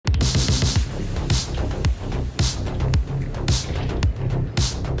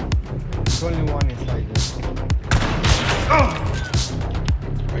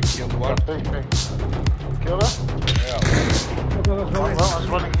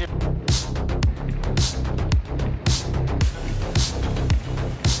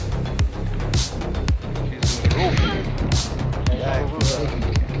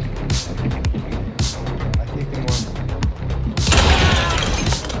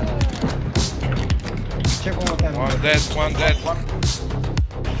One dead, one dead.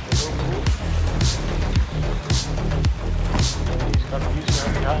 He's got a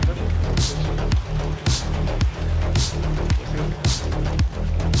behind him.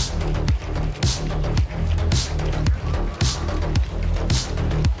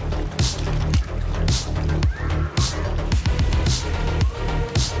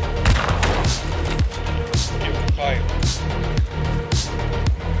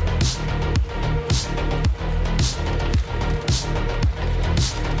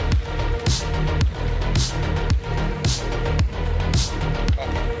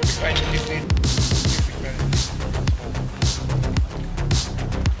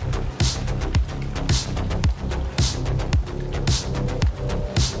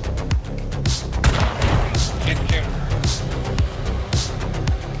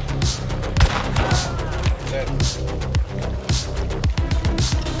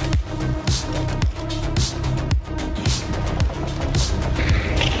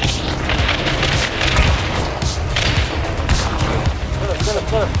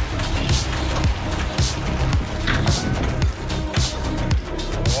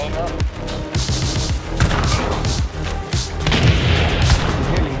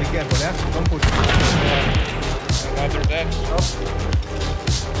 Another dead.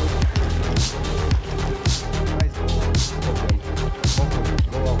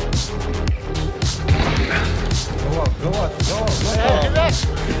 Go out.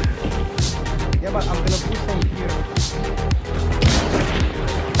 Yeah, but I'm gonna push from here.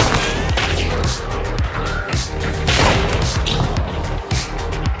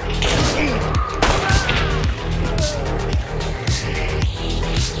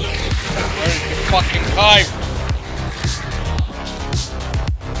 Where's the fucking pipe?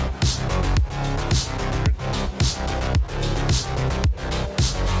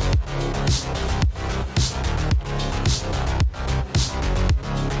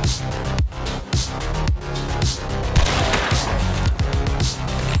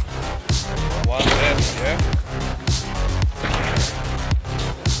 One dead, yeah.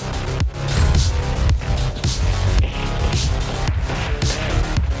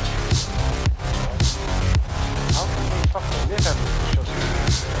 How can we fucking live at this shot?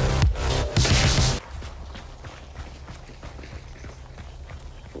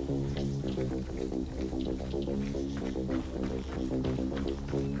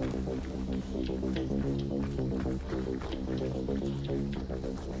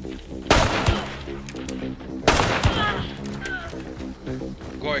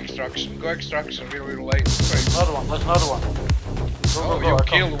 Go extraction, we're late. Wait. Another one, there's another one. Go, You I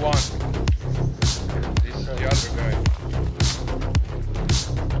killed come. one. This is the other guy.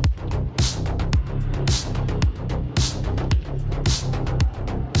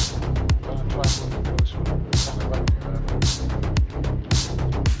 Gonna try and do some coming back to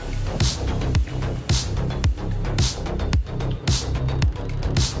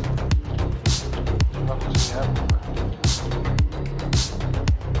What does he have?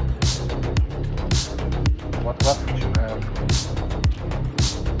 What weapons you have?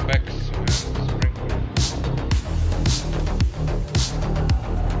 Bex and sprinkler.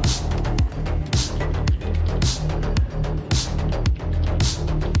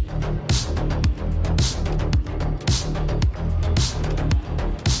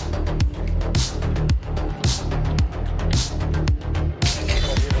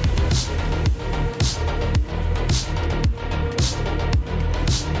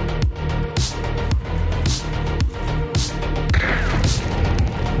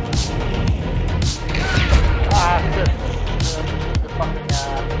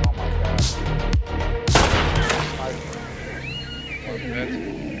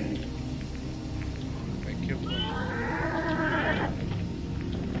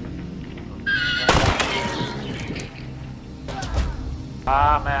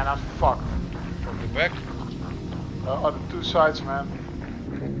 Ah man, I'm fucked. From the back. On the two sides, man.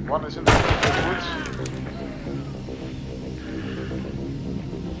 One is in the woods.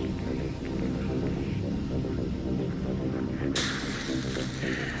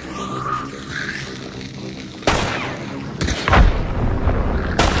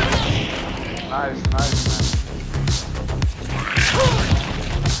 Nice, nice, man.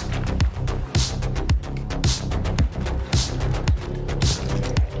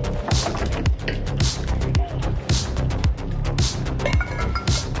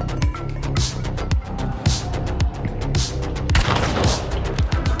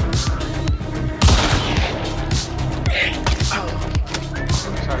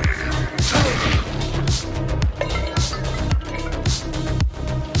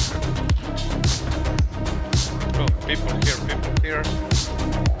 People here.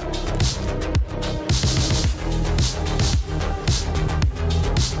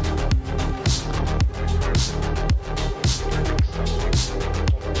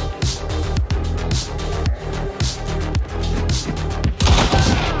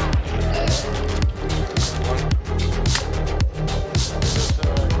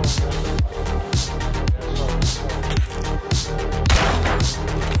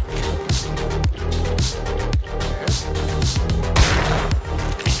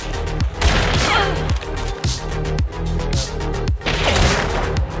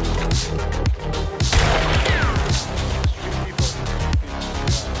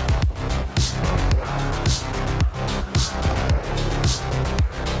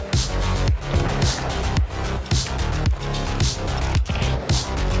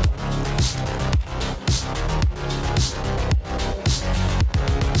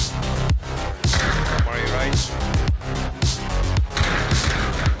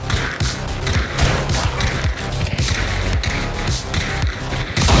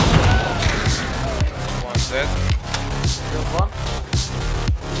 Dead. Killed one.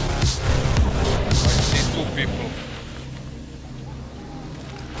 I see 2 people.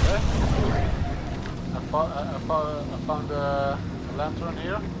 Okay. I found a lantern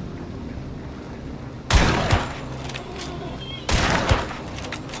here.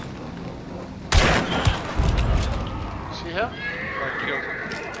 See him? I killed him.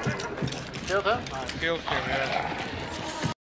 Killed him? Nice. Killed him, yeah.